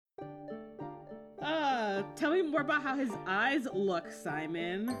Tell me more about how his eyes look,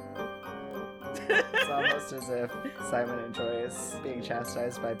 Simon. It's almost as if Simon enjoys being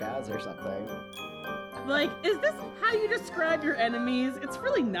chastised by Baz or something. Like, is this how you describe your enemies? It's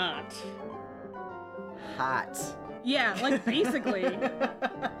really not. Hot. Yeah, like, basically. I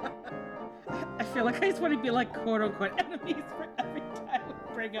feel like I just want to be like, quote-unquote, enemies for every time we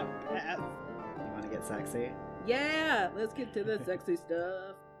bring up Baz. You want to get sexy? Yeah, let's get to the sexy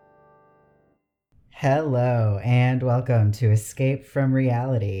stuff. Hello, and welcome to Escape from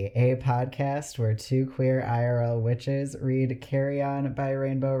Reality, a podcast where two queer IRL witches read Carry On by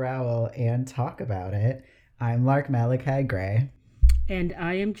Rainbow Rowell and talk about it. I'm Lark Malachi Gray. And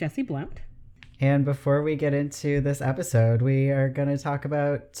I am Jessie Blount. And before we get into this episode, we are going to talk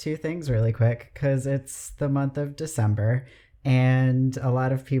about two things really quick, because it's the month of December, and a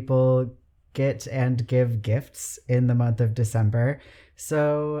lot of people get and give gifts in the month of December.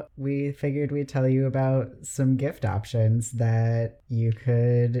 So we figured we'd tell you about some gift options that you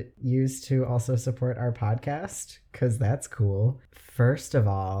could use to also support our podcast, because that's cool. First of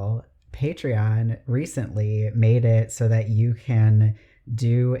all, Patreon recently made it so that you can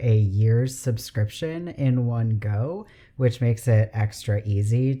do a year's subscription in one go, which makes it extra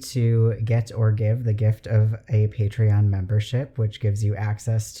easy to get or give the gift of a Patreon membership, which gives you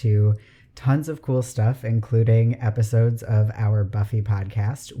access to tons of cool stuff, including episodes of our Buffy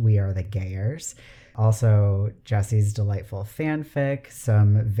podcast, We Are the Gayers. Also, Jessie's delightful fanfic,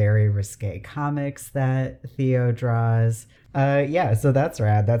 some very risque comics that Theo draws. So that's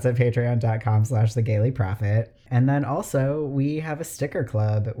rad. That's at patreon.com/thegaylyprophet. And then also, we have a sticker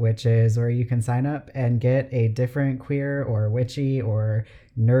club, which is where you can sign up and get a different queer or witchy or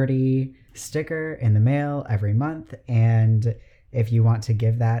nerdy sticker in the mail every month. And if you want to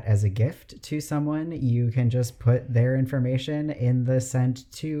give that as a gift to someone, you can just put their information in the send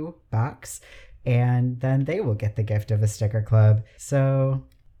to box, and then they will get the gift of a sticker club. So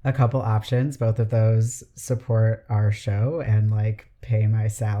a couple options. Both of those support our show and like pay my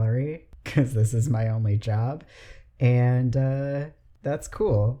salary, because this is my only job. And that's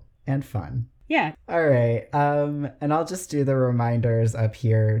cool and fun. Yeah. All right. And I'll just do the reminders up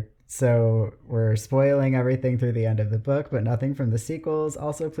here. So we're spoiling everything through the end of the book, but nothing from the sequels.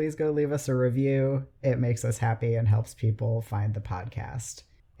 Also, please go leave us a review. It makes us happy and helps people find the podcast.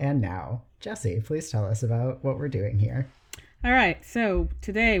 And now, Jessie, please tell us about what we're doing here. All right. So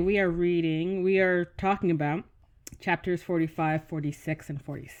today we are talking about chapters 45, 46, and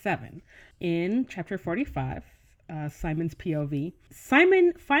 47. In chapter 45, Simon's POV,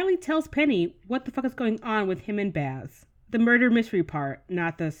 Simon finally tells Penny what the fuck is going on with him and Baz. The murder mystery part,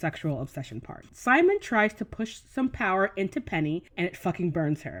 not the sexual obsession part. Simon tries to push some power into Penny, and it fucking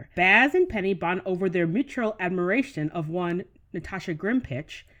burns her. Baz and Penny bond over their mutual admiration of one, Natasha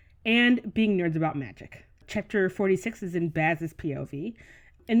Grimpitch, and being nerds about magic. Chapter 46 is in Baz's POV,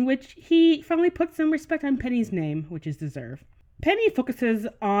 in which he finally puts some respect on Penny's name, which is deserved. Penny focuses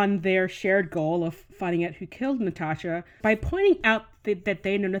on their shared goal of finding out who killed Natasha by pointing out that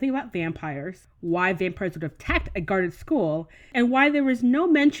they know nothing about vampires, why vampires would have attacked a guarded school, and why there was no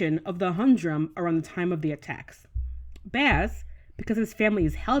mention of the Humdrum around the time of the attacks. Baz, because his family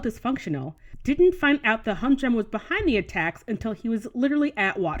is hell dysfunctional, didn't find out the Humdrum was behind the attacks until he was literally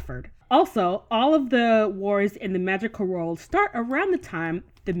at Watford. Also, all of the wars in the magical world start around the time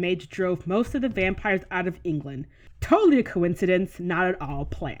the mage drove most of the vampires out of England. Totally a coincidence, not at all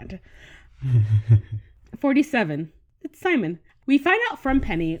planned. 47. It's Simon. We find out from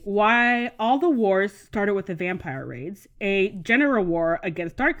Penny why all the wars started with the vampire raids, a general war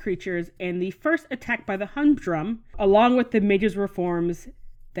against dark creatures, and the first attack by the Humdrum, along with the mage's reforms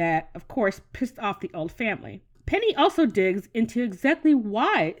that, of course, pissed off the old family. Penny also digs into exactly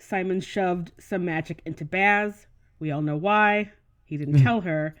why Simon shoved some magic into Baz. We all know why. He didn't tell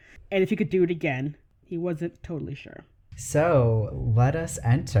her. And if he could do it again, he wasn't totally sure. So let us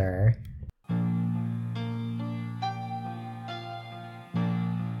enter.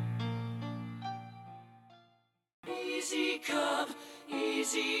 Easy come,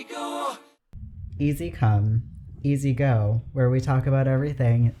 easy go. Easy come, easy go, where we talk about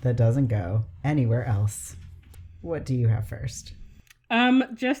everything that doesn't go anywhere else. What do you have first?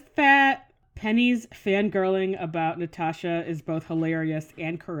 Just that Penny's fangirling about Natasha is both hilarious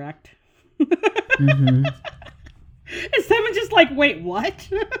and correct. Mm-hmm. And Simon just like, wait, what?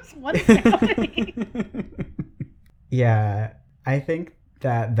 What is happening? Yeah, I think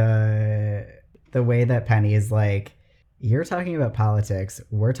that the way that Penny is like, you're talking about politics,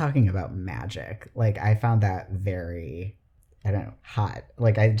 we're talking about magic. Like, I found that very, I don't know, hot.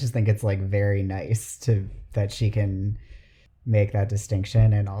 Like, I just think it's like very nice that she can make that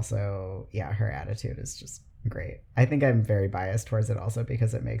distinction. And also, yeah, her attitude is just great. I think I'm very biased towards it also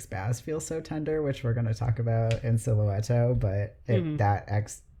because it makes Baz feel so tender, which we're going to talk about in Silhouetto, but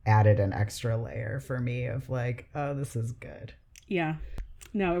added an extra layer for me of like, oh, this is good. Yeah.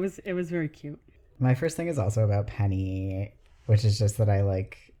 No, it was very cute. My first thing is also about Penny, which is just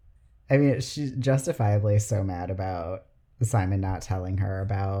that she's justifiably so mad about Simon not telling her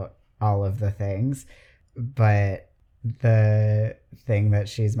about all of the things. But the thing that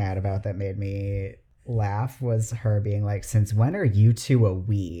she's mad about that made me laugh was her being like, since when are you two a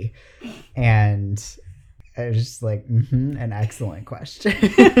we? And I was just like, an excellent question.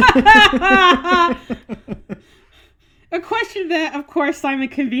 A question that, of course, Simon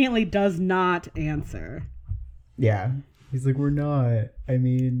conveniently does not answer. Yeah. He's like, we're not. I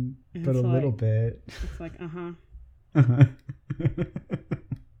mean, And but it's a like- little bit. It's like,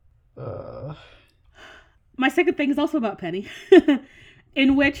 My second thing is also about Penny,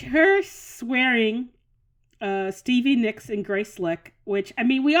 in which her swearing Stevie Nicks and Grace Slick, which, I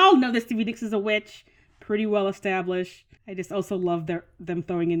mean, we all know that Stevie Nicks is a witch, pretty well established. I just also love them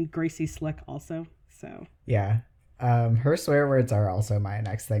throwing in Gracie Slick also, so. Yeah. Her swear words are also my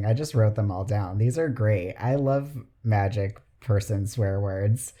next thing. I just wrote them all down. These are great. I love magic person swear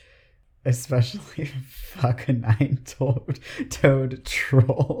words, especially fuck a nine-toed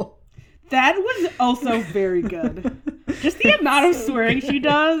troll. That was also very good. Just the amount of swearing she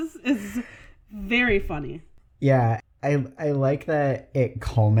does is very funny. Yeah, I like that it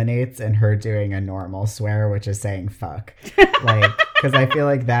culminates in her doing a normal swear, which is saying fuck. Like, because I feel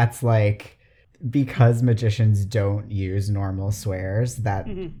like that's like, because magicians don't use normal swears, that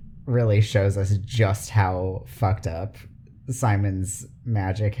really shows us just how fucked up Simon's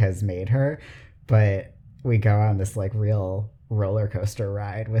magic has made her. But we go on this like real roller coaster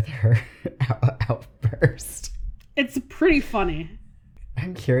ride with her outburst. It's pretty funny.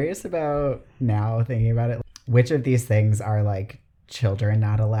 I'm curious about, now thinking about it, which of these things are like children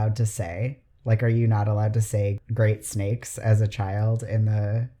not allowed to say? Like, are you not allowed to say great snakes as a child in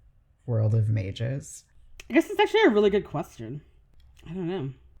the world of mages? I guess it's actually a really good question. I don't know.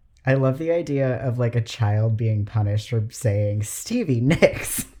 I love the idea of like a child being punished for saying Stevie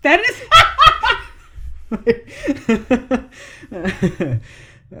Nicks. That is...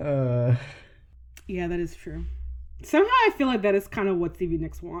 Yeah, that is true. Somehow I feel like that is kind of what Stevie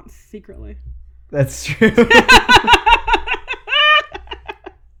Nicks wants secretly. That's true.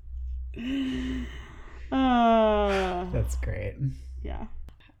 That's great. Yeah.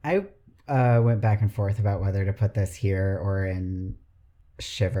 I went back and forth about whether to put this here or in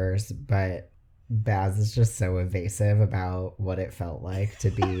Shivers, but Baz is just so evasive about what it felt like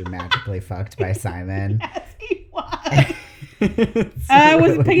to be magically fucked by Simon. Yes, he was. I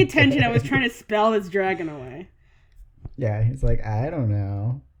wasn't paying attention. I was trying to spell this dragon away. Yeah, he's like, I don't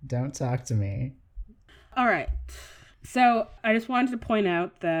know. Don't talk to me. All right. So I just wanted to point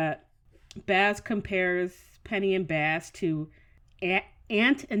out that Baz compares Penny and Baz to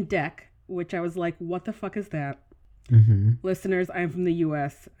Ant and Dec, which I was like, what the fuck is that? Mm-hmm. Listeners, I am from the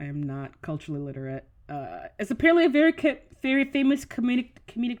U.S. I am not culturally literate. It's apparently a very famous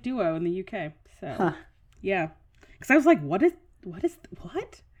comedic duo in the U.K. So, yeah. Because I was like, what is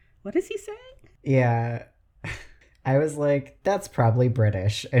he saying? Yeah. I was like, that's probably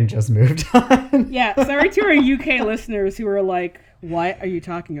British, and just moved on. Yeah, sorry to our UK listeners who are like, what are you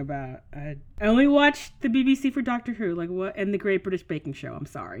talking about? I only watched the BBC for Doctor Who, like what, and the Great British Baking Show. I'm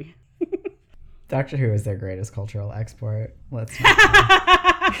sorry. Doctor Who is their greatest cultural export. Let's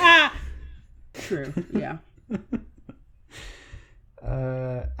True, yeah.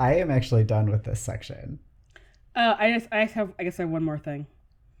 I am actually done with this section. I guess I have one more thing.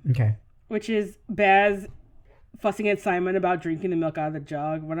 Okay. Which is Baz fussing at Simon about drinking the milk out of the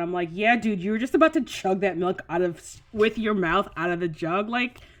jug. When I'm like, yeah, dude, you were just about to chug that milk with your mouth out of the jug.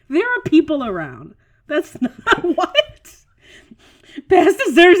 Like, there are people around. That's not what. Baz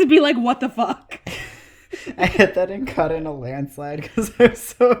deserves to be like, what the fuck? I had that in Cut in a Landslide because I was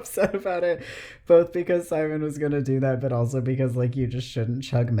so upset about it, both because Simon was going to do that, but also because, like, you just shouldn't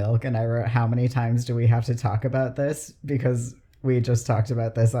chug milk. And I wrote, how many times do we have to talk about this? Because we just talked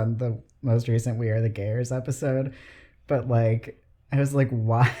about this on the most recent We Are the Gayers episode. But, like, I was like,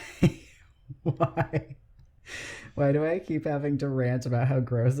 why? Why? Why do I keep having to rant about how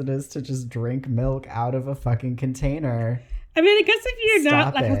gross it is to just drink milk out of a fucking container? I mean, I guess if you're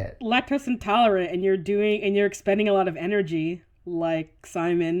Stop not it. lactose intolerant and you're expending a lot of energy like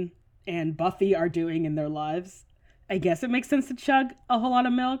Simon and Buffy are doing in their lives, I guess it makes sense to chug a whole lot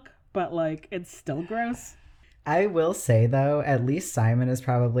of milk, but like it's still gross. I will say though, at least Simon is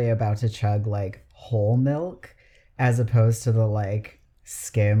probably about to chug like whole milk, as opposed to the like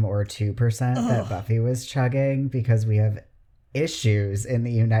skim or 2% that Buffy was chugging, because we have issues in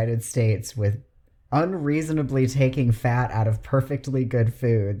the United States with unreasonably taking fat out of perfectly good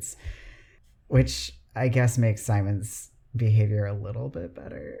foods, which I guess makes Simon's behavior a little bit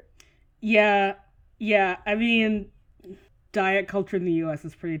better. Yeah. I mean, diet culture in the U.S.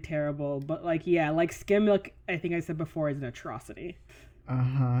 is pretty terrible, but like, yeah, like skim milk, I think I said before, is an atrocity.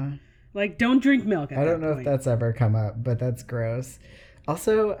 Like, don't drink milk. I don't know if that's ever come up, but that's gross.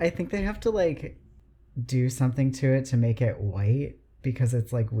 Also, I think they have to like do something to it to make it white, because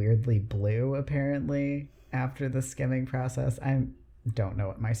it's like weirdly blue apparently after the skimming process. I don't know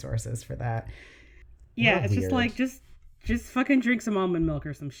what my source is for that. Yeah, What it's weird. just like just fucking drink some almond milk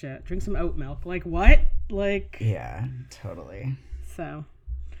or some shit. Drink some oat milk. Like what? Like Yeah, totally. so.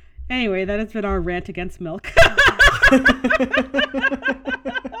 Anyway, that has been our rant against milk.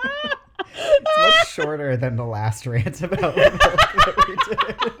 It's much shorter than the last rant about milk that we did.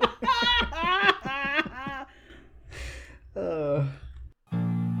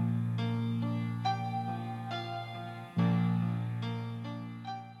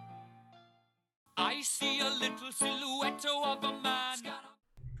 I see a little silhouette of a man.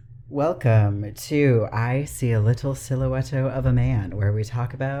 Welcome to I See a Little Silhouette of a Man, where we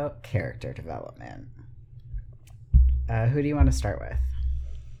talk about character development. Who do you want to start with?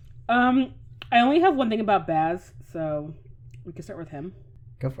 I only have one thing about Baz, so we can start with him.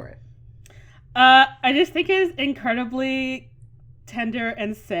 Go for it. I just think it is incredibly tender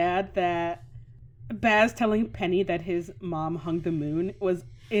and sad that Baz telling Penny that his mom hung the moon was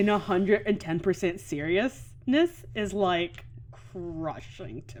in 110% seriousness is like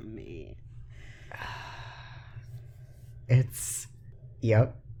crushing to me.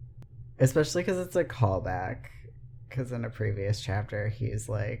 Yep. Especially because it's a callback. Because in a previous chapter, he's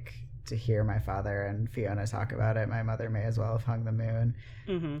like, to hear my father and Fiona talk about it, my mother may as well have hung the moon.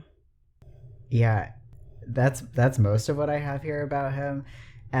 Mm-hmm. Yeah, that's most of what I have here about him.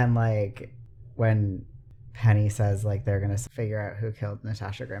 And like when Penny says like they're gonna figure out who killed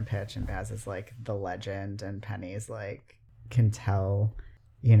Natasha Grimpitch, and Baz is like the legend, and Penny's like can tell,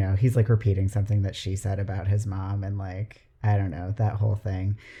 you know, he's like repeating something that she said about his mom, and like I don't know, that whole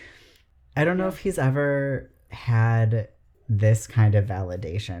thing. I don't know if he's ever had this kind of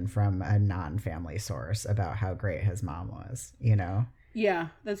validation from a non-family source about how great his mom was, you know? Yeah,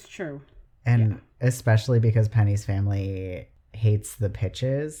 that's true. And especially because Penny's family hates the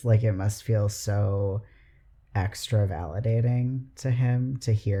Pitches, like it must feel so extra validating to him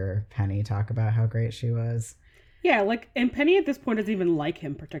to hear Penny talk about how great she was. Yeah, like, and Penny at this point doesn't even like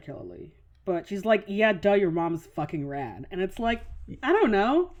him particularly. But she's like, yeah, duh, your mom's fucking rad. And it's like, I don't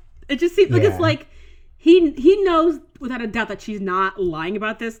know. It just seems like it's like, he knows without a doubt that she's not lying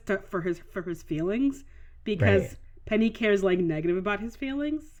about this for his feelings, because Penny cares like negative about his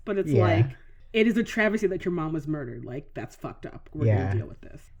feelings, but it's like, it is a travesty that your mom was murdered. Like, that's fucked up. We're gonna deal with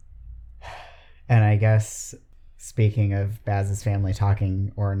this. And I guess speaking of Baz's family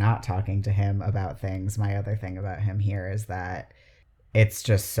talking or not talking to him about things, my other thing about him here is that it's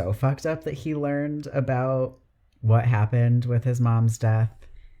just so fucked up that he learned about what happened with his mom's death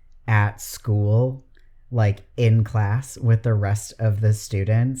at school, like in class with the rest of the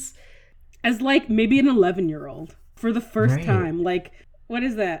students. As like maybe an 11-year-old for the first time. Like, what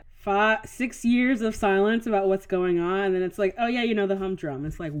is that? 6 years of silence about what's going on. And then it's like, oh yeah, you know, the humdrum.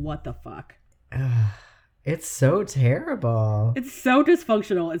 It's like, what the fuck? It's so terrible. It's so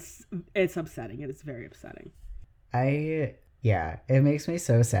dysfunctional. It's upsetting. It is very upsetting. It makes me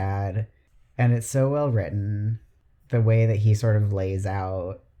so sad. And it's so well written. The way that he sort of lays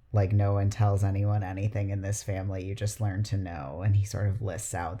out, like, no one tells anyone anything in this family, you just learn to know. And he sort of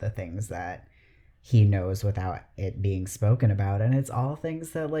lists out the things that he knows without it being spoken about. And it's all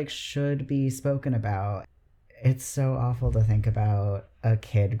things that, like, should be spoken about. It's so awful to think about a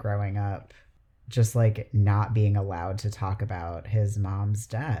kid growing up just, like, not being allowed to talk about his mom's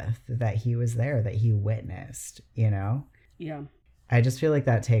death, that he was there, that he witnessed, you know? Yeah. I just feel like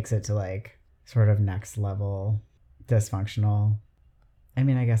that takes it to, like, sort of next level dysfunctional. I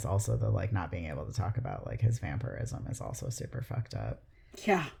mean, I guess also the, like, not being able to talk about, like, his vampirism is also super fucked up.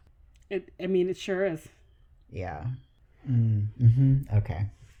 Yeah. It sure is. Yeah. Okay.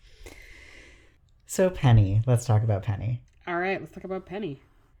 So Penny. Let's talk about Penny. All right, let's talk about Penny.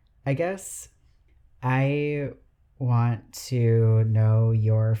 I guess I want to know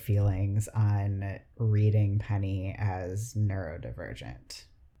your feelings on reading Penny as neurodivergent.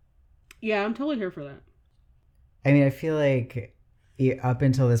 Yeah, I'm totally here for that. I mean, I feel like up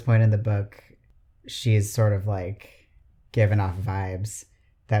until this point in the book, she's sort of like given off vibes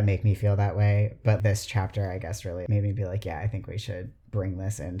that make me feel that way. But this chapter, I guess, really made me be like, yeah, I think we should bring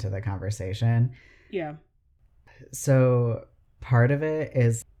this into the conversation. Yeah. So part of it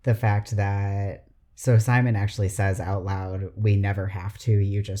is the fact that, so Simon actually says out loud, we never have to,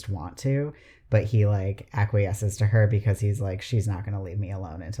 you just want to. But he like acquiesces to her because he's like, she's not going to leave me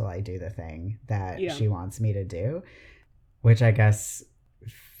alone until I do the thing that she wants me to do, which I guess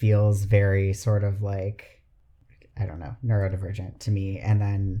feels very sort of like, I don't know, neurodivergent to me. And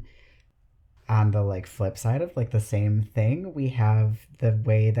then on the like flip side of like the same thing, we have the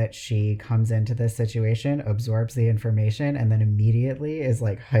way that she comes into this situation, absorbs the information, and then immediately is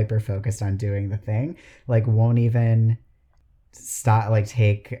like hyper focused on doing the thing, like won't even stop, like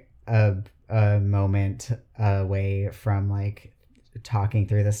take a moment away from like talking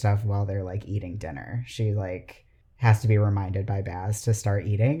through the stuff while they're like eating dinner. She like has to be reminded by Baz to start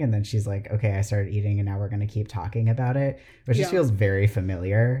eating, and then she's like, okay, I started eating and now we're going to keep talking about it, which just feels very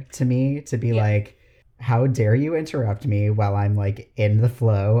familiar to me, to be like, how dare you interrupt me while I'm like in the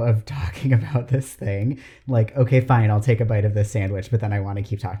flow of talking about this thing. Like, okay, fine, I'll take a bite of this sandwich, but then I want to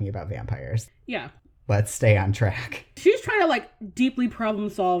keep talking about vampires. Yeah. Let's stay on track. She's trying to like deeply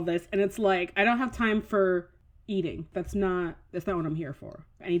problem solve this, and it's like, I don't have time for eating. That's not what I'm here for.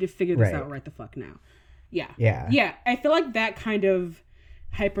 I need to figure this out right the fuck now. Yeah. I feel like that kind of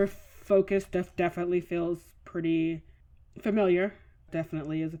hyper focus stuff definitely feels pretty familiar.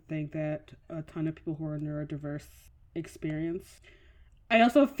 Definitely is a thing that a ton of people who are neurodiverse experience. I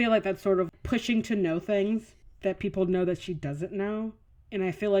also feel like that's sort of pushing to know things that people know that she doesn't know. And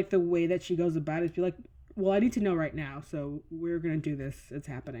I feel like the way that she goes about it is be like, well, I need to know right now, so we're going to do this. It's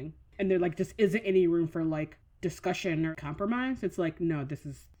happening. And there like just isn't any room for like discussion or compromise. It's like, no,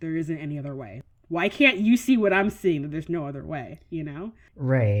 there isn't any other way. Why can't you see what I'm seeing, that there's no other way, you know?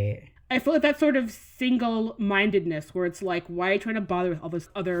 Right. I feel like that sort of single-mindedness where it's like, why are you trying to bother with all this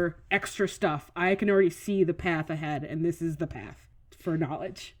other extra stuff? I can already see the path ahead, and this is the path for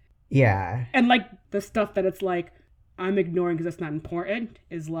knowledge. Yeah. And like the stuff that it's like, I'm ignoring because it's not important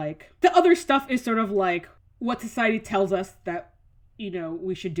is like, the other stuff is sort of like what society tells us that, you know,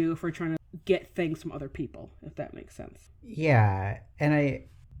 we should do if we're trying to get things from other people, if that makes sense. Yeah. And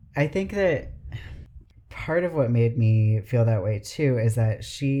I think that part of what made me feel that way too is that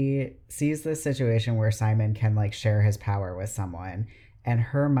she sees this situation where Simon can like share his power with someone, and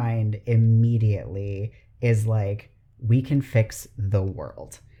her mind immediately is like, we can fix the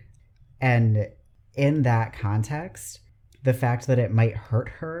world. And in that context, the fact that it might hurt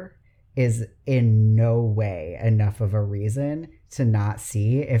her is in no way enough of a reason to not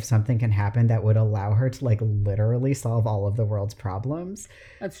see if something can happen that would allow her to like literally solve all of the world's problems.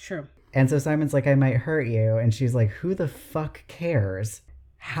 That's true. And so Simon's like, I might hurt you. And she's like, who the fuck cares?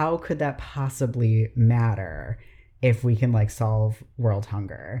 How could that possibly matter if we can like solve world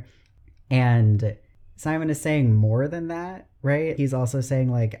hunger? And Simon is saying more than that, right? He's also saying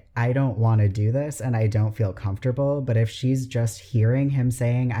like, I don't want to do this and I don't feel comfortable. But if she's just hearing him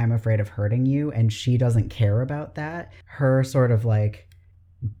saying, I'm afraid of hurting you, and she doesn't care about that, her sort of like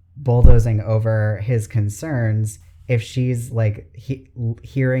bulldozing over his concerns, if she's like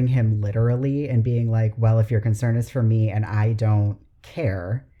hearing him literally and being like, well, if your concern is for me and I don't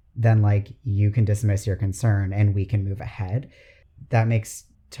care, then like you can dismiss your concern and we can move ahead. That makes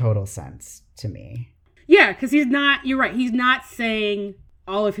total sense to me. Yeah, because you're right, he's not saying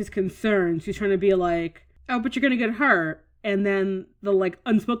all of his concerns. He's trying to be like, oh, but you're going to get hurt. And then the like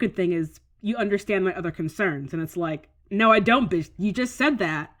unspoken thing is, you understand my other concerns. And it's like, no, I don't, bitch. You just said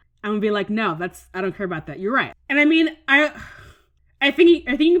that. I'm going to be like, no, I don't care about that. You're right. And I mean, I think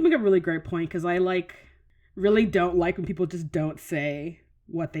you make a really great point, because I like really don't like when people just don't say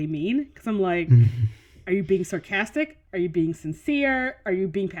what they mean. Because I'm like, are you being sarcastic? Are you being sincere? Are you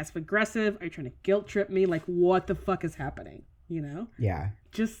being passive aggressive? Are you trying to guilt trip me? Like, what the fuck is happening? You know? Yeah.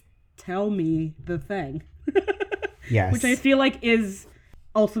 Just tell me the thing. Yes. Which I feel like is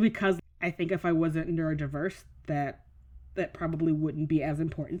also because I think if I wasn't neurodiverse, that probably wouldn't be as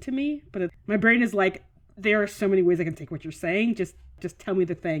important to me. But my brain is like, there are so many ways I can take what you're saying. Just tell me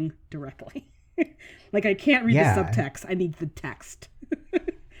the thing directly. Like, I can't read the subtext. I need the text.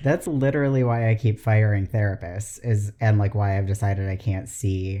 That's literally why I keep firing therapists, and like why I've decided I can't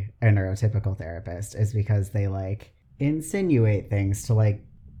see a neurotypical therapist, is because they like insinuate things to like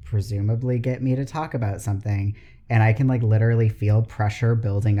presumably get me to talk about something. And I can like literally feel pressure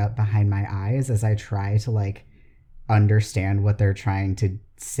building up behind my eyes as I try to like understand what they're trying to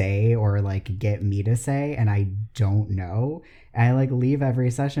say or like get me to say. And I don't know. And I like leave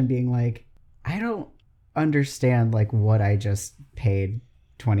every session being like, I don't understand like what I just paid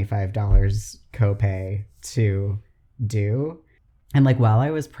 $25 copay to do. And like while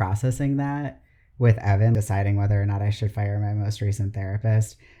I was processing that with Evan, deciding whether or not I should fire my most recent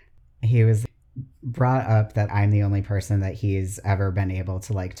therapist, he was brought up that I'm the only person that he's ever been able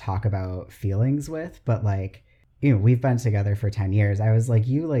to like talk about feelings with. But like, you know, we've been together for 10 years. I was like,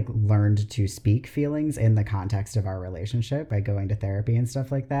 you like learned to speak feelings in the context of our relationship by going to therapy and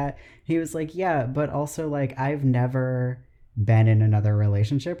stuff like that. He was like, yeah, but also like I've never been in another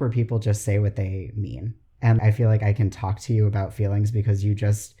relationship where people just say what they mean. And I feel like I can talk to you about feelings because you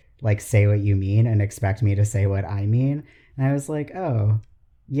just like say what you mean and expect me to say what I mean. And I was like, oh,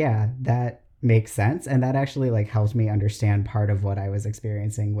 yeah, that makes sense. And that actually like helped me understand part of what I was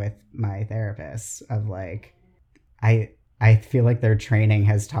experiencing with my therapist of like, I feel like their training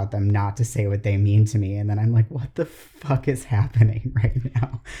has taught them not to say what they mean to me. And then I'm like, what the fuck is happening right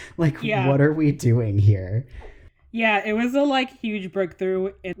now? Like, what are we doing here? Yeah, it was a like huge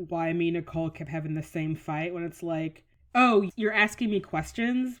breakthrough in why me and Nicole kept having the same fight when it's like, oh, you're asking me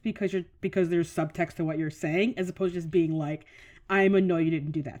questions because there's subtext to what you're saying, as opposed to just being like, I'm annoyed you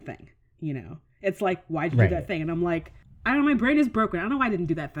didn't do that thing. You know, it's like, why'd you do that thing? And I'm like, I don't know, my brain is broken. I don't know why I didn't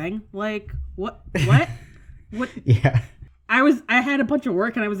do that thing. Like, what? What? Yeah. I had a bunch of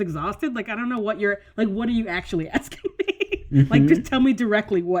work and I was exhausted. Like, I don't know what what are you actually asking me? Mm-hmm. Like, just tell me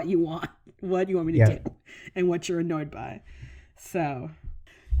directly what you want me to do and what you're annoyed by. So,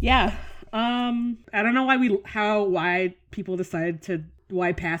 yeah. I don't know why people decided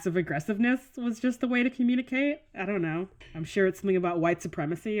why passive aggressiveness was just the way to communicate. I don't know. I'm sure it's something about white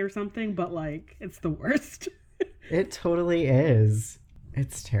supremacy or something, but like, it's the worst. It totally is.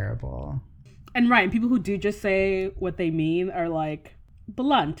 It's terrible. And right, and people who do just say what they mean are like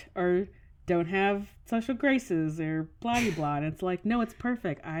blunt or don't have social graces or blah blah blah. And it's like, no, it's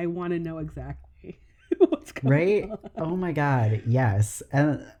perfect. I want to know exactly what's going on. Oh my God, yes.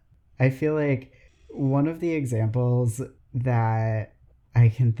 And I feel like one of the examples that I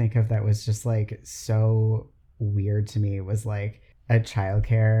can think of that was just like so weird to me was like a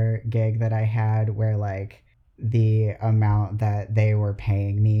childcare gig that I had where like the amount that they were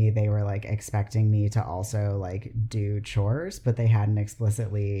paying me, they were like expecting me to also like do chores, but they hadn't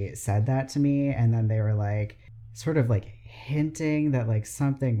explicitly said that to me. And then they were like sort of like hinting that like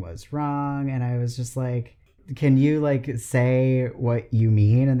something was wrong. And I was just like, can you like say what you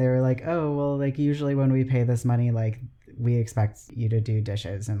mean? And they were like, oh, well, like usually when we pay this money, like we expect you to do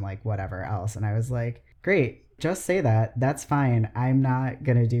dishes and like whatever else. And I was like, great. Just say that. That's fine. I'm not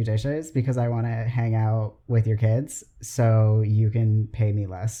going to do dishes because I want to hang out with your kids. So you can pay me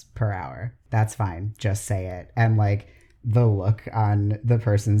less per hour. That's fine. Just say it. And like the look on the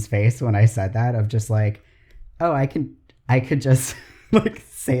person's face when I said that of just like, oh, I could just like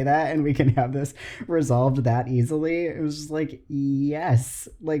say that and we can have this resolved that easily. It was just like, yes.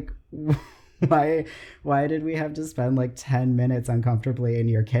 Like, why did we have to spend like 10 minutes uncomfortably in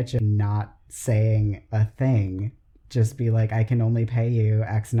your kitchen not saying a thing? Just be like, I can only pay you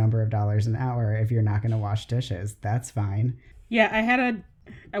X number of dollars an hour if you're not going to wash dishes. That's fine. Yeah,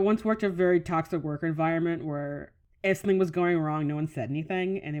 I once worked a very toxic work environment where if something was going wrong, no one said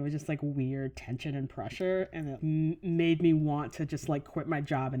anything, and it was just like weird tension and pressure, and it made me want to just like quit my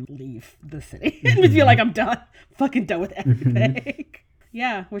job and leave the city and feel like I'm fucking done with everything.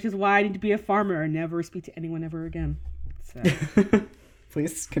 Yeah, which is why I need to be a farmer and never speak to anyone ever again. So.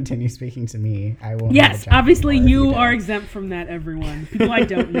 Please continue speaking to me. I won't. Yes, obviously you are exempt from that, everyone. People I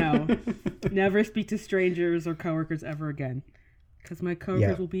don't know. Never speak to strangers or coworkers ever again. Because my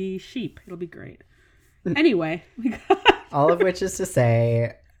coworkers will be sheep. It'll be great. Anyway. All of which is to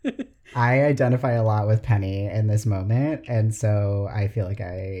say, I identify a lot with Penny in this moment. And so I feel like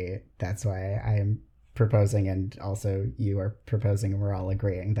that's why I am proposing, and also you are proposing, and we're all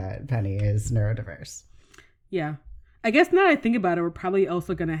agreeing that Penny is neurodiverse. Yeah. I guess now that I think about it, we're probably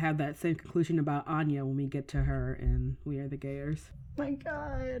also going to have that same conclusion about Anya when we get to her in We Are the Gayers. My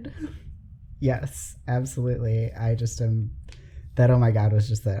God. Yes, absolutely. I just am... That oh my God was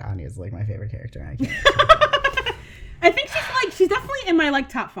just that Anya's like my favorite character. And I can't. I think she's definitely in my like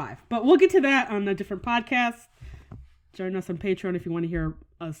top 5, but we'll get to that on a different podcast. Join us on Patreon if you want to hear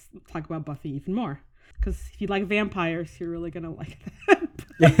us talk about Buffy even more. Because if you like vampires, you're really going to like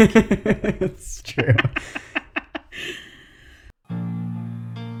that. It's true.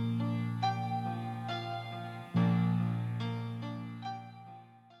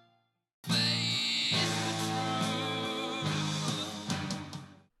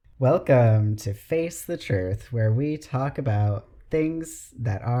 Welcome to Face the Truth, where we talk about things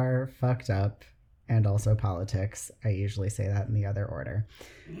that are fucked up and also politics. I usually say that in the other order.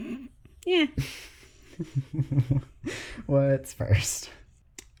 Yeah. What's first?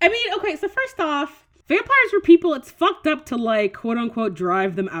 I mean, okay, so first off, vampires were people. It's fucked up to, like, quote unquote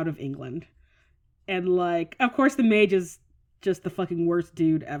drive them out of England. And, like, of course the mage is just the fucking worst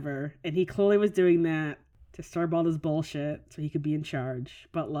dude ever. And he clearly was doing that to start all this bullshit so he could be in charge.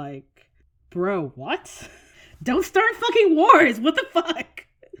 But, like, bro, what? Don't start fucking wars. What the fuck?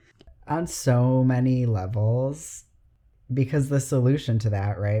 On so many levels, because the solution to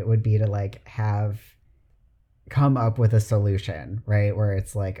that, right, would be to, like, come up with a solution, right, where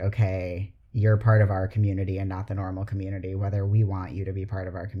it's like, okay, you're part of our community and not the normal community, whether we want you to be part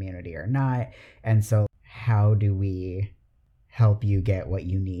of our community or not. And so how do we help you get what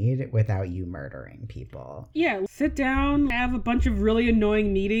you need without you murdering people? Yeah, sit down, have a bunch of really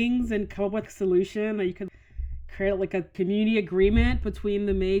annoying meetings, and come up with a solution that you could create, like, a community agreement between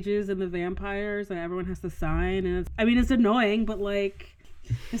the mages and the vampires that everyone has to sign. And it's annoying, but, like,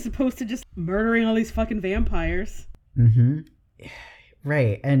 as opposed to just murdering all these fucking vampires. Mm-hmm.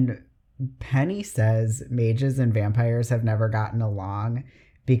 Right. And Penny says mages and vampires have never gotten along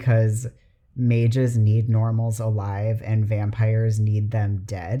because mages need normals alive and vampires need them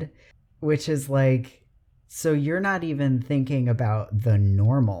dead, which is like, so you're not even thinking about the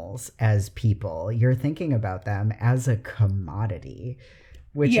normals as people. You're thinking about them as a commodity,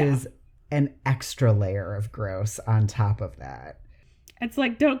 which is an extra layer of gross on top of that. It's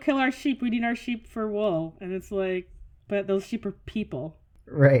like, don't kill our sheep. We need our sheep for wool. And it's like, but those sheep are people.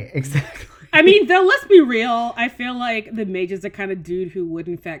 Right, exactly. I mean, though, let's be real. I feel like the mage is the kind of dude who would,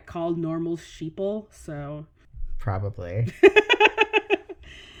 in fact, call normals sheeple. So. Probably.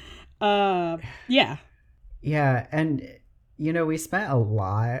 Yeah. Yeah, and, you know, we spent a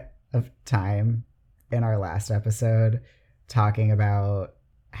lot of time in our last episode talking about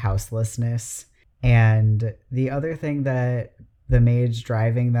houselessness. And the other thing that the mage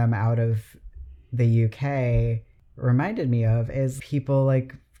driving them out of the UK reminded me of is people,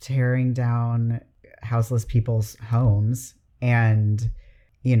 like, tearing down houseless people's homes and,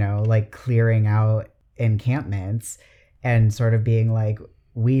 you know, like, clearing out encampments and sort of being like,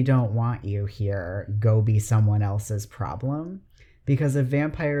 we don't want you here, go be someone else's problem. Because if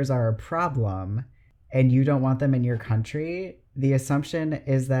vampires are a problem and you don't want them in your country, the assumption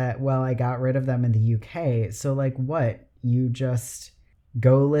is that, well, I got rid of them in the UK, so, like, what? You just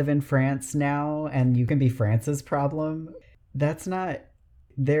go live in France now and you can be France's problem? That's not...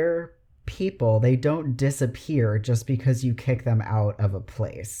 They're people. They don't disappear just because you kick them out of a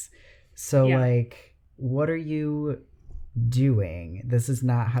place. So, like, what are you doing? This is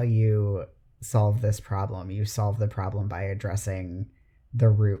not how you solve this problem. You solve the problem by addressing the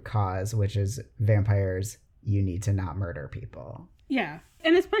root cause, which is vampires. You need to not murder people. Yeah.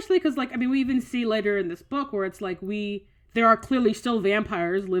 And especially because, like, I mean, we even see later in this book where it's like there are clearly still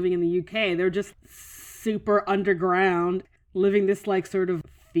vampires living in the UK. They're just super underground, living this, like, sort of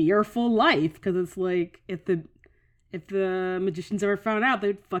fearful life, because it's like, if the magicians ever found out,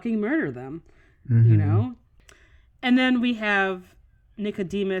 they'd fucking murder them. You know? And then we have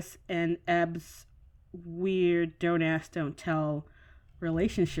Nicodemus and Ebb's weird don't ask, don't tell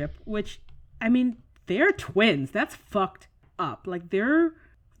relationship, which, I mean, they're twins. That's fucked up. Like,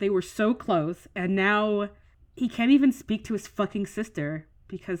 they were so close, and now he can't even speak to his fucking sister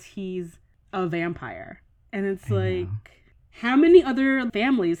because he's a vampire. And it's like, how many other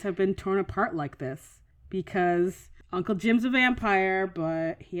families have been torn apart like this? Because Uncle Jim's a vampire,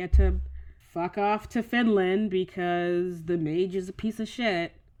 but he had to fuck off to Finland because the mage is a piece of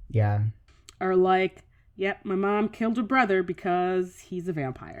shit. Yeah. Or like, yep, my mom killed her brother because he's a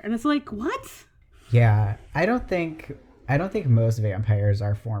vampire. And it's like, what? Yeah. I don't think most vampires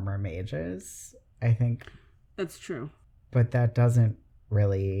are former mages. I think that's true. But that doesn't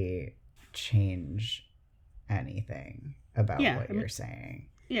really change anything about what you're saying.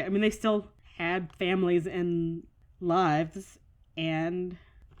 Yeah, I mean, they still had families and lives, and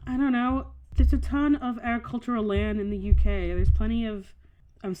I don't know, there's a ton of agricultural land in the UK. There's plenty of,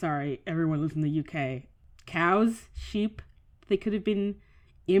 I'm sorry, everyone lives in the UK. Cows, sheep, they could have been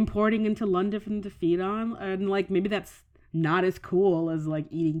importing into London for them to feed on, and, like, maybe that's not as cool as, like,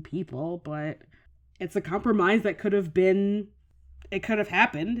 eating people, but it's a compromise that could have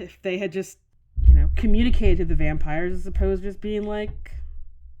happened if they had just, you know, communicated to the vampires as opposed to just being like,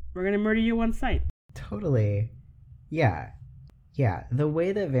 we're gonna murder you on sight. Totally. Yeah. The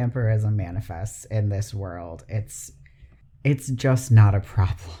way that vampirism manifests in this world, it's just not a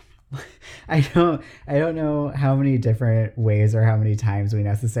problem. I don't know how many different ways or how many times we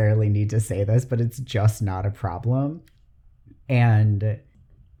necessarily need to say this, but it's just not a problem. And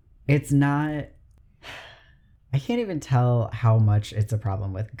it's not... I can't even tell how much it's a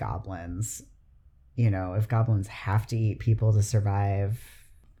problem with goblins. You know, if goblins have to eat people to survive,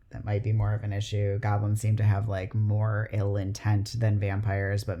 that might be more of an issue. Goblins seem to have like more ill intent than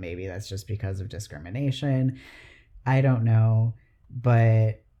vampires, but maybe that's just because of discrimination. I don't know.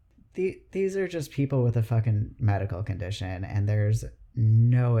 But these are just people with a fucking medical condition, and there's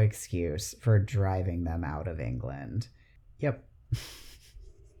no excuse for driving them out of England. Yep.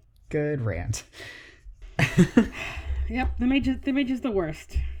 Good rant. Yep, the mage is the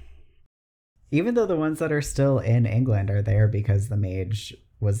worst. Even though the ones that are still in England are there because the mage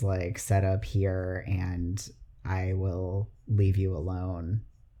was like set up here and I will leave you alone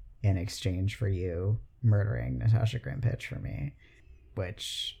in exchange for you murdering Natasha Grimpitch for me.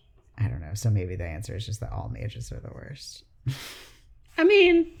 Which, I don't know. So maybe the answer is just that all mages are the worst. I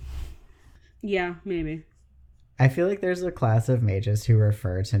mean, yeah, maybe. I feel like there's a class of mages who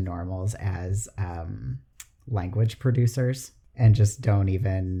refer to normals as language producers and just don't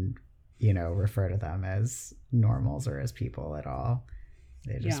even, refer to them as normals or as people at all.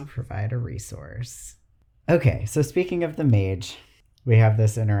 They just provide a resource. Okay, so speaking of the mage, we have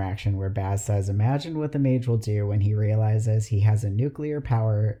this interaction where Baz says, imagine what the mage will do when he realizes he has a nuclear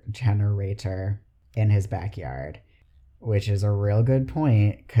power generator in his backyard, which is a real good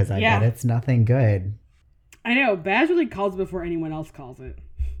point because I bet it's nothing good. I know. Baz really calls before anyone else calls it.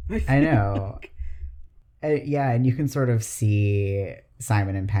 I know. Yeah, and you can sort of see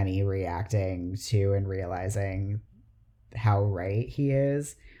Simon and Penny reacting to and realizing how right he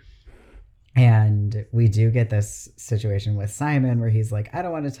is. And we do get this situation with Simon where he's like, I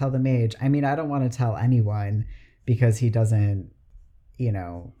don't want to tell the mage. I mean, I don't want to tell anyone because he doesn't,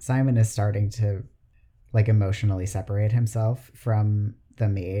 Simon is starting to like emotionally separate himself from the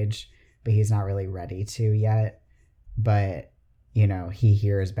mage, but he's not really ready to yet. But, he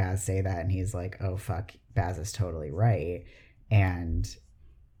hears Baz say that and he's like, oh, fuck, Baz is totally right.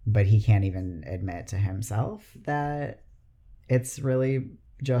 But he can't even admit to himself that it's really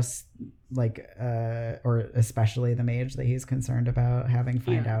just like, or especially the mage that he's concerned about having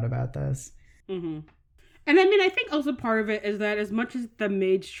find out about this. Mm-hmm. And I mean, I think also part of it is that as much as the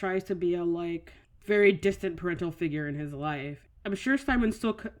mage tries to be a like very distant parental figure in his life, I'm sure Simon's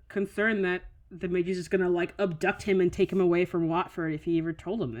still concerned that the mage is just gonna like abduct him and take him away from Watford if he ever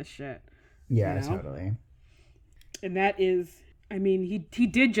told him this shit. Yeah, totally. And that is, I mean, he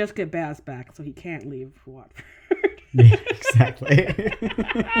did just get Baz back, so he can't leave Watford. Yeah, exactly.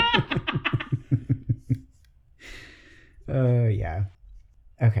 Oh, yeah.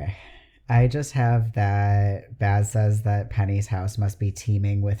 Okay. I just have that Baz says that Penny's house must be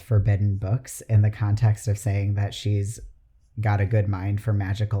teeming with forbidden books in the context of saying that she's got a good mind for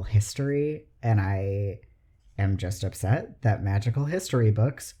magical history. And I am just upset that magical history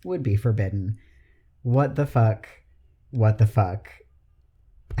books would be forbidden. What the fuck? What the fuck?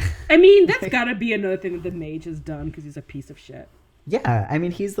 I mean, that's gotta be another thing that the mage has done because he's a piece of shit. Yeah, I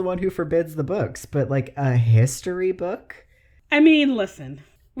mean, he's the one who forbids the books, but like a history book? I mean, listen,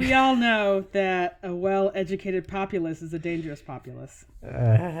 we all know that a well-educated populace is a dangerous populace.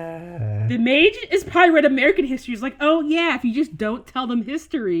 The mage is probably read American history. He's like, oh yeah, if you just don't tell them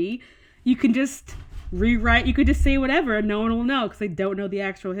history, you can just rewrite, you could just say whatever and no one will know because they don't know the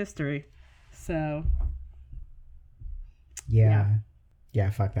actual history. So... Yeah,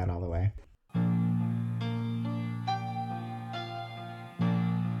 fuck that all the way.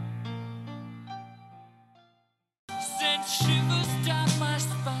 Send shivers down my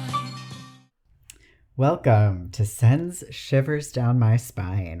spine. Welcome to Sends Shivers Down My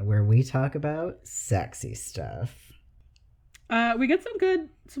Spine, where we talk about sexy stuff. We get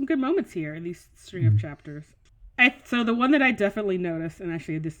some good moments here in these string of chapters. So the one that I definitely noticed, and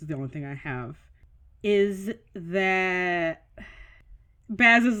actually this is the only thing I have, is that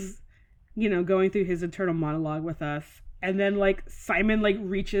Baz is, going through his internal monologue with us, and then like Simon like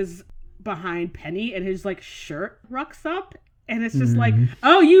reaches behind Penny and his like shirt rucks up, and it's just like,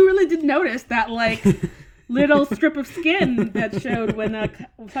 oh, you really did notice that like little strip of skin that showed when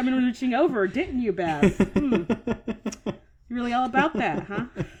Simon was reaching over, didn't you, Baz? You're really all about that, huh?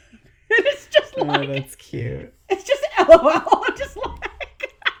 It's just like, oh, that's cute. It's just LOL. I'm just like.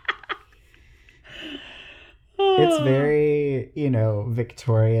 It's very,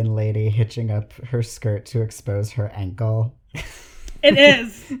 Victorian lady hitching up her skirt to expose her ankle. It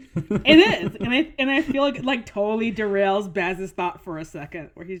is. It is. And I feel like it like totally derails Baz's thought for a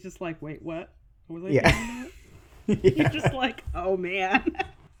second where he's just like, wait, what? What was I doing that? Yeah. He's just like, oh man.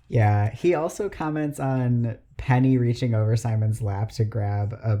 Yeah. He also comments on Penny reaching over Simon's lap to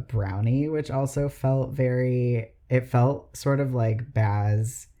grab a brownie, which also felt it felt sort of like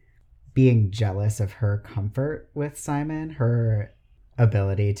Baz being jealous of her comfort with Simon, her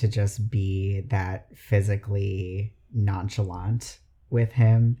ability to just be that physically nonchalant with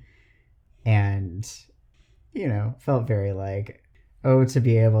him, and, you know, felt very like, oh, to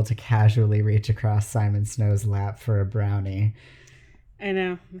be able to casually reach across Simon Snow's lap for a brownie. I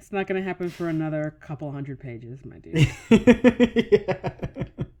know. It's not going to happen for another couple 100 pages, my dude. Yeah.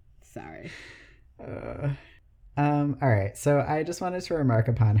 Sorry. All right. So I just wanted to remark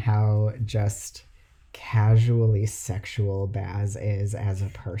upon how just casually sexual Baz is as a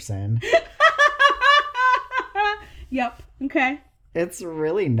person. Yep. Okay. It's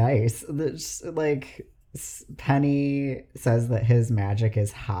really nice. Like, Penny says that his magic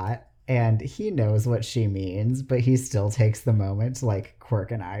is hot, and he knows what she means, but he still takes the moment to, like,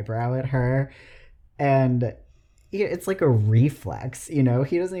 quirk an eyebrow at her. And it's like a reflex, you know?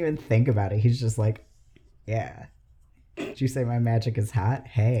 He doesn't even think about it. He's just like, yeah. Did you say my magic is hot?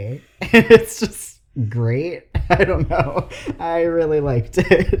 Hey. It's just great. I don't know. I really liked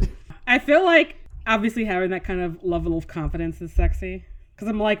it. I feel like obviously having that kind of level of confidence is sexy. Because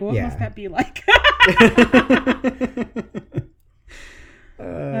I'm like, what must that be like?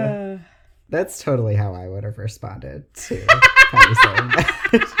 That's totally how I would have responded to Penny saying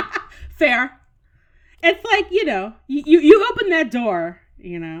that. Fair. It's like, you know, you open that door,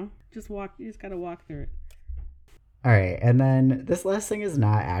 you know, you just gotta walk through it. All right, and then this last thing is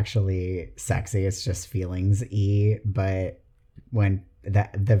not actually sexy, it's just feelings-y, but when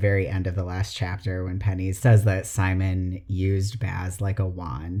the very end of the last chapter, when Penny says that Simon used Baz like a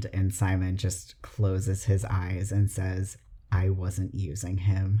wand, and Simon just closes his eyes and says, I wasn't using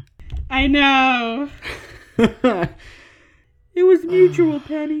him. I know. It was mutual,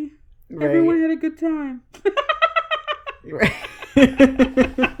 Penny. Right. Everyone had a good time. Right.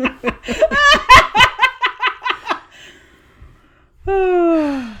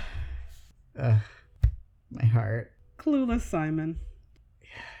 My heart. Clueless Simon.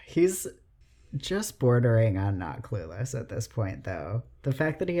 He's just bordering on not clueless at this point, though. The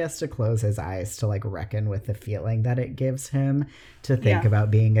fact that he has to close his eyes to, like, reckon with the feeling that it gives him to think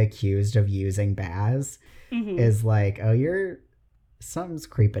about being accused of using Baz is like, oh, something's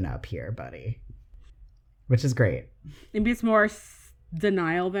creeping up here, buddy. Which is great. Maybe it's more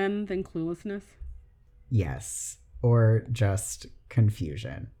denial than cluelessness. Yes. Or just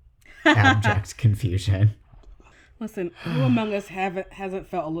confusion. Abject confusion. Listen, who among us hasn't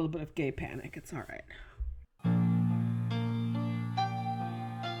felt a little bit of gay panic? It's all right.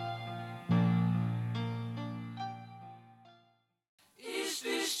 Is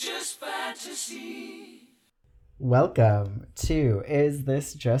this just fantasy? Welcome to Is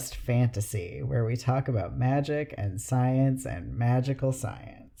This Just Fantasy, where we talk about magic and science and magical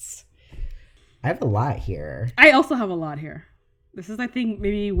science. I have a lot here. I also have a lot here. This is, I think,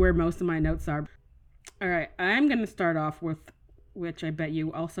 maybe where most of my notes are. All right, I'm going to start off with, which I bet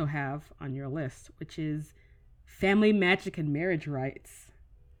you also have on your list, which is family magic and marriage rites.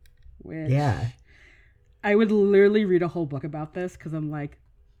 Which I would literally read a whole book about this because I'm like,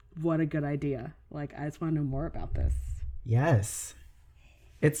 what a good idea. Like, I just want to know more about this. Yes.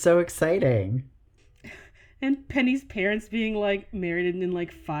 It's so exciting. And Penny's parents being, like, married in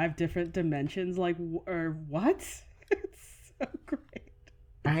like 5 different dimensions, like, or what? It's so great.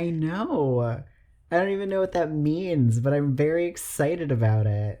 I know. I don't even know what that means, but I'm very excited about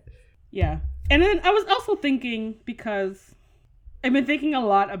it. Yeah. And then I was also thinking, because I've been thinking a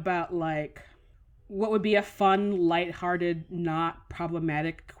lot about, like, what would be a fun, lighthearted, not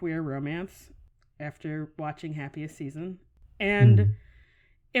problematic queer romance after watching Happiest Season. And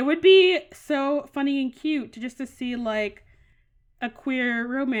it would be so funny and cute to see, like, a queer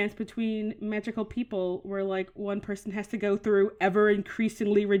romance between magical people where, like, one person has to go through ever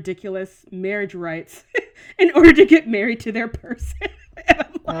increasingly ridiculous marriage rites in order to get married to their person. And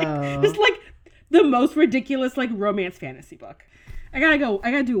I'm like, just like the most ridiculous, like, romance fantasy book. I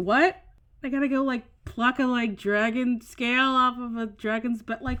gotta do what? I gotta go, like, pluck a, like, dragon scale off of a dragon's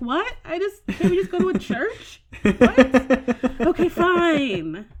butt. Like, what? Can we just go to a church? What? Okay,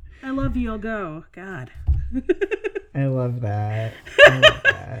 fine. I love you. I'll go. God. I love that.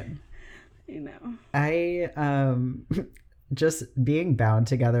 You know. I just being bound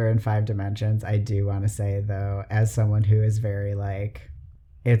together in 5 dimensions, I do want to say, though, as someone who is very, like,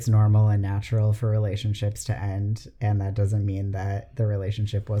 it's normal and natural for relationships to end, and that doesn't mean that the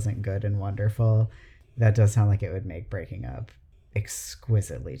relationship wasn't good and wonderful. That does sound like it would make breaking up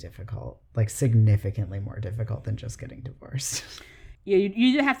exquisitely difficult, like significantly more difficult than just getting divorced. Yeah,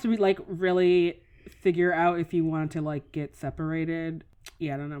 you have to be, like, really figure out if you want to, like, get separated.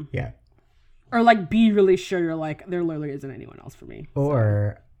 Yeah, I don't know. Yeah. Or, like, be really sure you're like, there literally isn't anyone else for me.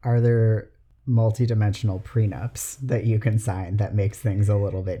 Or are there multi-dimensional prenups that you can sign that makes things a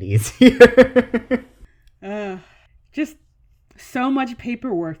little bit easier? Just so much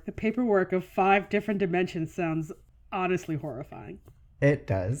paperwork. The paperwork of 5 different dimensions sounds honestly horrifying. It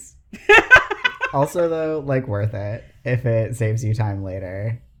does. Also, though, like, worth it if it saves you time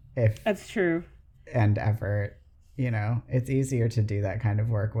later. That's true. And effort. You know, it's easier to do that kind of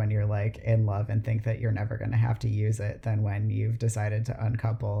work when you're like in love and think that you're never going to have to use it than when you've decided to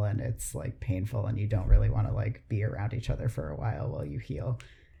uncouple and it's like painful and you don't really want to like be around each other for a while you heal.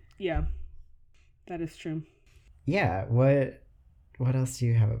 Yeah, that is true. Yeah. What else do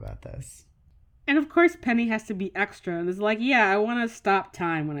you have about this? And of course, Penny has to be extra and is like, yeah, I want to stop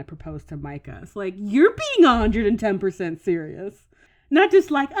time when I propose to Micah. It's like, you're being 110% serious. Not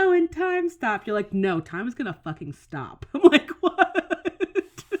just like, oh, and time stopped. You're like, no, time is going to fucking stop. I'm like, what?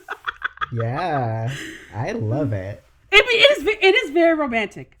 Yeah, I love it. It is very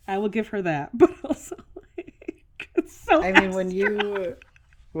romantic. I will give her that. But also, like, it's so I mean, when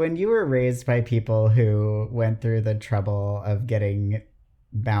you were raised by people who went through the trouble of getting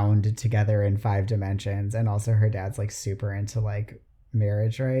bound together in 5 dimensions, and also her dad's like super into like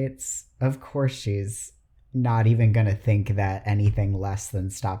marriage rights, of course she's not even gonna think that anything less than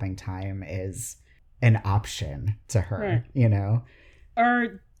stopping time is an option to her, right. You know?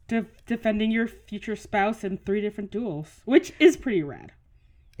 Or defending your future spouse in 3 different duels, which is pretty rad.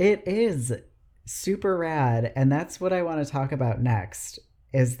 It is super rad, and that's what I want to talk about next,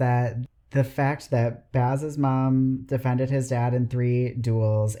 is that the fact that Baz's mom defended his dad in 3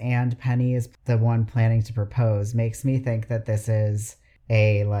 duels and Penny is the one planning to propose makes me think that this is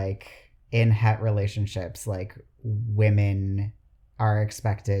a, like, in het relationships, like, women are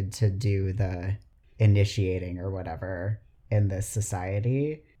expected to do the initiating or whatever in this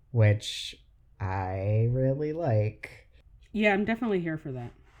society, which I really like. Yeah, I'm definitely here for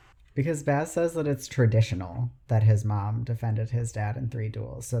that. Because Baz says that it's traditional that his mom defended his dad in 3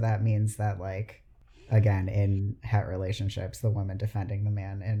 duels. So that means that, like, again, in het relationships, the woman defending the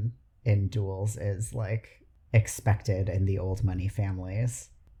man in duels is, like, expected in the old money families.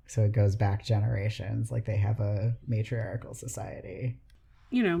 So it goes back generations. Like, they have a matriarchal society.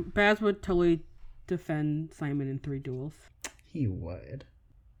 You know, Baz would totally defend Simon in 3 duels. He would.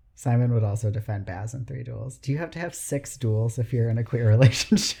 Simon would also defend Baz in 3 duels. Do you have to have 6 duels if you're in a queer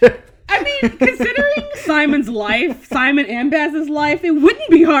relationship? I mean, considering Simon's life, Simon and Baz's life, it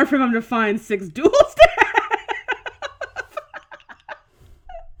wouldn't be hard for them to find 6 duels to have.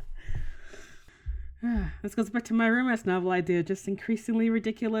 This goes back to my romance novel idea, just increasingly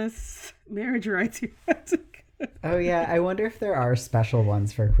ridiculous marriage rights. Oh, yeah. I wonder if there are special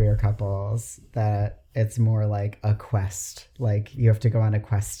ones for queer couples that it's more like a quest. Like, you have to go on a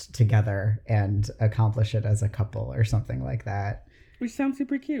quest together and accomplish it as a couple or something like that. Which sounds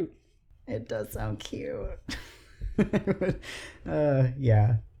super cute. It does sound cute.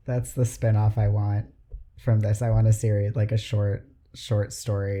 Yeah, that's the spinoff I want from this. I want a series, like a short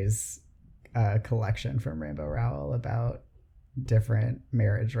stories collection from Rainbow Rowell about different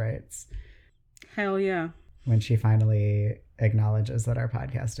marriage rights. Hell yeah. When she finally acknowledges that our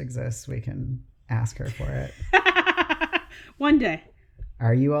podcast exists, we can ask her for it. One day.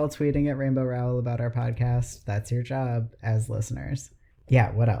 Are you all tweeting at Rainbow Rowell about our podcast? That's your job as listeners.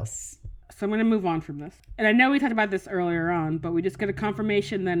 Yeah, what else? So I'm going to move on from this. And I know we talked about this earlier on, but we just get a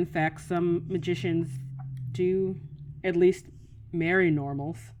confirmation that in fact some magicians do at least marry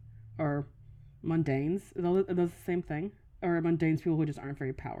normals or mundanes. Are those the same thing? Or mundanes people who just aren't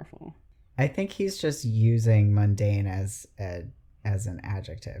very powerful? I think he's just using mundane as an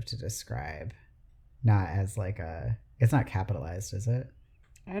adjective to describe, not as like a... It's not capitalized, is it?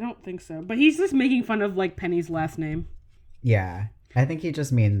 I don't think so. But he's just making fun of, like, Penny's last name. Yeah. I think he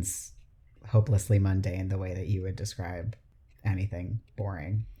just means hopelessly mundane, the way that you would describe anything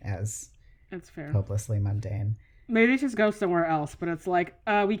boring as... That's fair. Hopelessly mundane. Maybe they just go somewhere else, but it's like,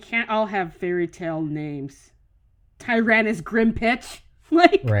 we can't all have fairy tale names. Tyrannus Grimpitch?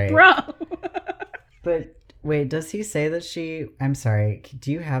 Like, right. Bro. But wait, does he say that she... I'm sorry,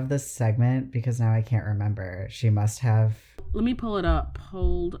 do you have this segment? Because now I can't remember. She must have... Let me pull it up.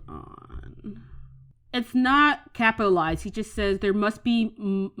 Hold on. It's not capitalized. He just says there must be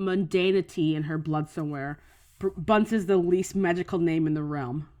mundanity in her blood somewhere. Bunce is the least magical name in the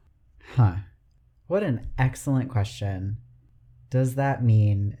realm. Huh. What an excellent question. Does that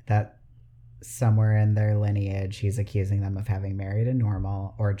mean that somewhere in their lineage he's accusing them of having married a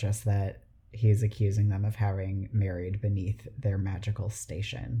normal, or just that he's accusing them of having married beneath their magical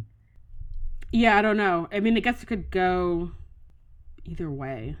station? Yeah, I don't know. I mean, I guess it could go either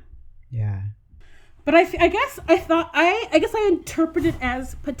way. Yeah. But I guess I interpret it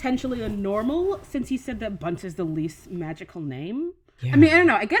as potentially a normal, since he said that Bunce is the least magical name. Yeah. I mean, I don't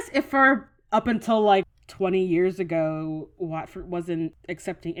know. I guess if for up until like 20 years ago, Watford wasn't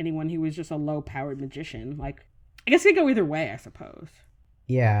accepting anyone who was just a low-powered magician. Like, I guess it could go either way, I suppose.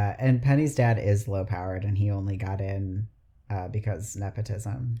 Yeah, and Penny's dad is low powered, and he only got in because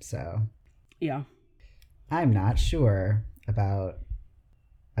nepotism. So Yeah. I'm not sure about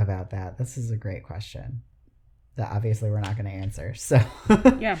that. This is a great question that obviously we're not going to answer. So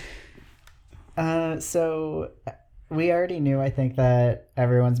Yeah. So we already knew, I think, that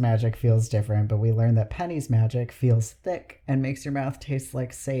everyone's magic feels different, but we learned that Penny's magic feels thick and makes your mouth taste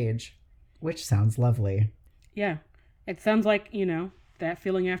like sage, which sounds lovely. Yeah. It sounds like, you know, that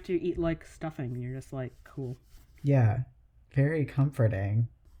feeling after you eat, like, stuffing. And you're just like, cool. Yeah, very comforting.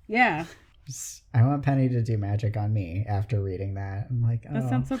 Yeah. I want Penny to do magic on me after reading that. I'm like, oh. That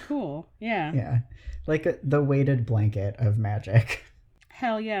sounds so cool. Yeah. Yeah. Like the weighted blanket of magic.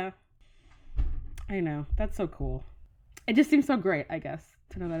 Hell yeah. I know. That's so cool. It just seems so great, I guess,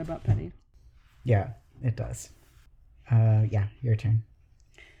 to know that about Penny. Yeah, it does. Yeah, your turn.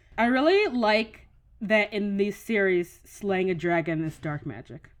 I really like that in these series, slaying a dragon is dark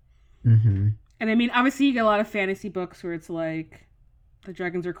magic. Mm-hmm. And I mean, obviously you get a lot of fantasy books where it's like, the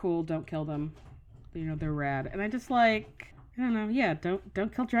dragons are cool, don't kill them. You know, they're rad. And I just like, I don't know, yeah,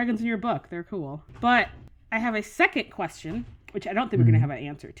 don't kill dragons in your book. They're cool. But I have a second question, which I don't think we're going to have an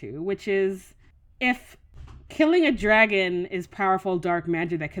answer to, which is, if killing a dragon is powerful dark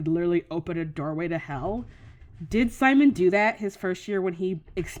magic that could literally open a doorway to hell, did Simon do that his first year when he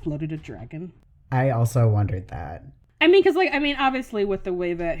exploded a dragon? I also wondered that. I mean, because, like, obviously with the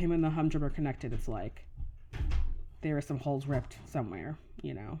way that him and the Humdrum are connected, it's like there are some holes ripped somewhere,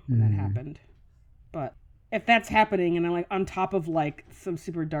 you know, when that happened. But if that's happening and I'm, like, on top of, like, some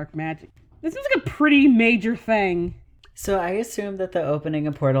super dark magic, this seems like a pretty major thing. So I assume that the opening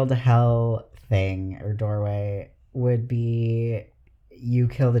a portal to hell thing or doorway would be you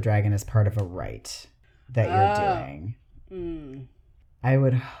kill the dragon as part of a rite that you're doing. I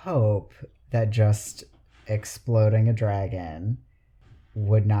would hope that just exploding a dragon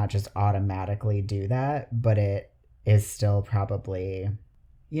would not just automatically do that, but it is still probably,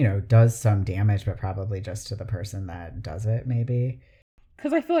 you know, does some damage, but probably just to the person that does it, maybe.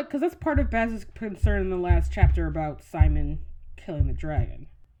 Because I feel like, because that's part of Baz's concern in the last chapter about Simon killing the dragon.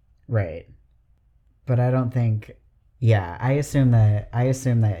 Right. But I don't think, yeah, I assume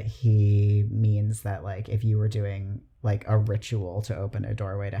that he means that, like, if you were doing, like, a ritual to open a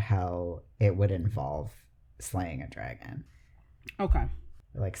doorway to hell, it would involve slaying a dragon. Okay.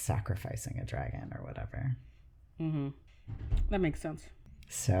 Like sacrificing a dragon or whatever. Mm-hmm. That makes sense.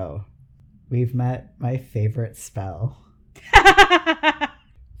 So, we've met my favorite spell.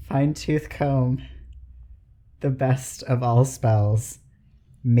 Fine-tooth comb. The best of all spells.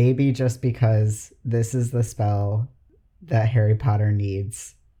 Maybe just because this is the spell that Harry Potter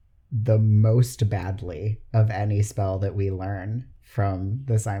needs the most badly of any spell that we learn from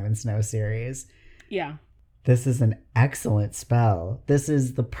the Simon Snow series. Yeah. This is an excellent spell. This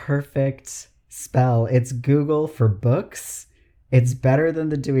is the perfect spell. It's Google for books. It's better than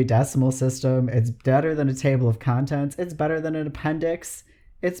the Dewey Decimal System. It's better than a table of contents. It's better than an appendix.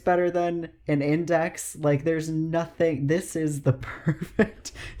 It's better than an index. Like, there's nothing. This is the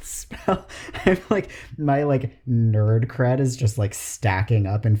perfect spell. I'm like, my like nerd cred is just like stacking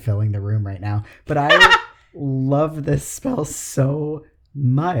up and filling the room right now. But I love this spell so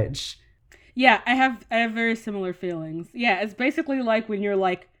much. Yeah, I have very similar feelings. Yeah, it's basically like when you're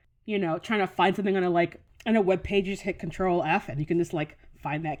like, you know, trying to find something on a web page, you just hit Control F and you can just like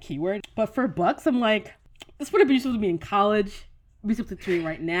find that keyword. But for books, I'm like, this would have been supposed to be in college. Be something to me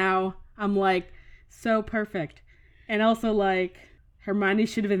right now. I'm like, so perfect. And also, like, Hermione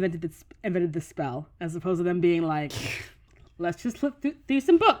should have invented the spell, as opposed to them being like, let's just flip through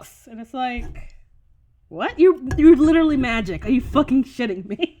some books. And it's like, what? You're literally magic. Are you fucking shitting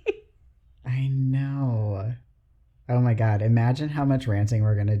me? I know. Oh my god, imagine how much ranting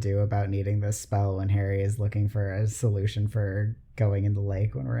we're gonna do about needing this spell when Harry is looking for a solution for going in the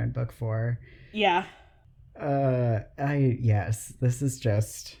lake when we're in book 4. Yeah. Yes, this is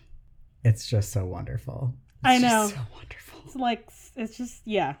just, it's just so wonderful. I know. Just so wonderful. It's like, it's just,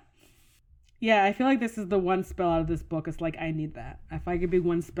 yeah. Yeah, I feel like this is the one spell out of this book. It's like, I need that. If I could be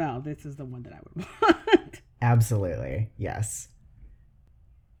one spell, this is the one that I would want. Absolutely, yes.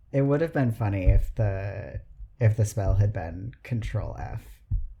 It would have been funny if the spell had been Control F.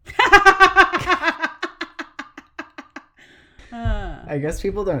 I guess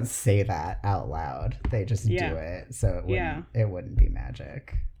people don't say that out loud. They just do it, so it wouldn't be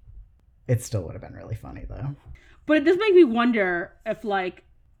magic. It still would have been really funny though. But it does make me wonder if, like,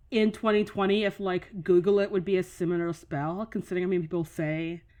 in 2020, if like Google it would be a similar spell, considering how many people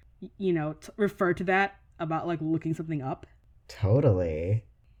say, you know, refer to that about like looking something up? Totally.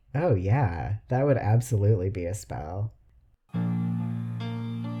 Oh, yeah. That would absolutely be a spell.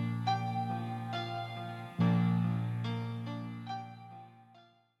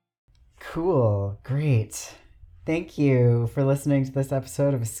 Cool. Great. Thank you for listening to this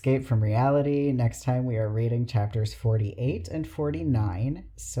episode of Escape from Reality. Next time we are reading chapters 48 and 49,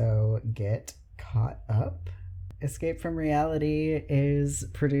 so get caught up. Escape from Reality is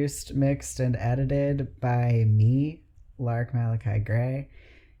produced, mixed, and edited by me, Lark Malachi Gray.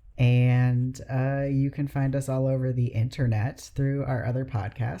 And you can find us all over the internet through our other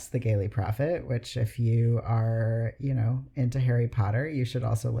podcast, The Gayly Prophet, which if you are, into Harry Potter, you should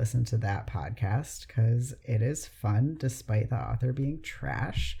also listen to that podcast because it is fun despite the author being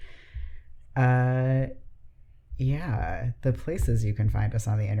trash. The places you can find us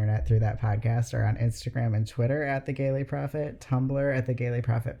on the internet through that podcast are on Instagram and Twitter at The Gayly Prophet, Tumblr at The Gayly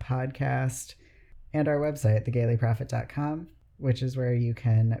Prophet Podcast, and our website, thegaylyprophet.com, which is where you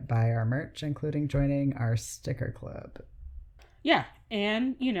can buy our merch, including joining our sticker club. Yeah,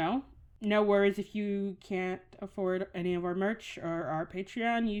 and, no worries if you can't afford any of our merch or our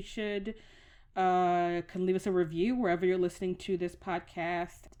Patreon. You should can leave us a review wherever you're listening to this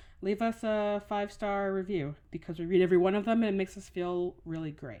podcast. Leave us a 5-star review because we read every one of them and it makes us feel really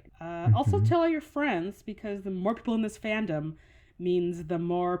great. Also tell all your friends because the more people in this fandom means the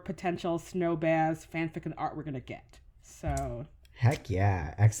more potential Snowbaz fanfic and art we're going to get. So heck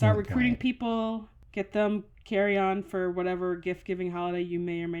yeah. Excellent. Start recruiting people, get them carry on for whatever gift giving holiday you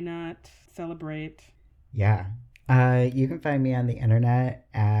may or may not celebrate. Yeah. You can find me on the internet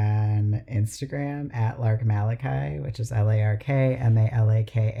and Instagram at Lark Malachi, which is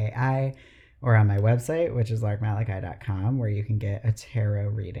LarkMalakai, or on my website, which is larkmalachi.com, where you can get a tarot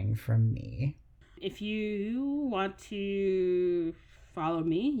reading from me. If you want to follow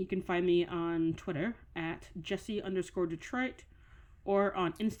me, you can find me on Twitter at Jessie_Detroit or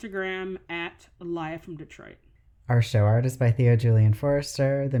on Instagram at Elia from Detroit. Our show art is by Theo Julian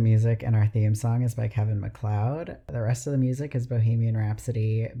Forrester. The music and our theme song is by Kevin MacLeod. The rest of the music is Bohemian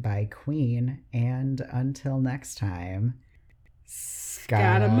Rhapsody by Queen. And until next time,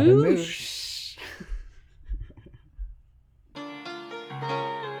 Scaramouche.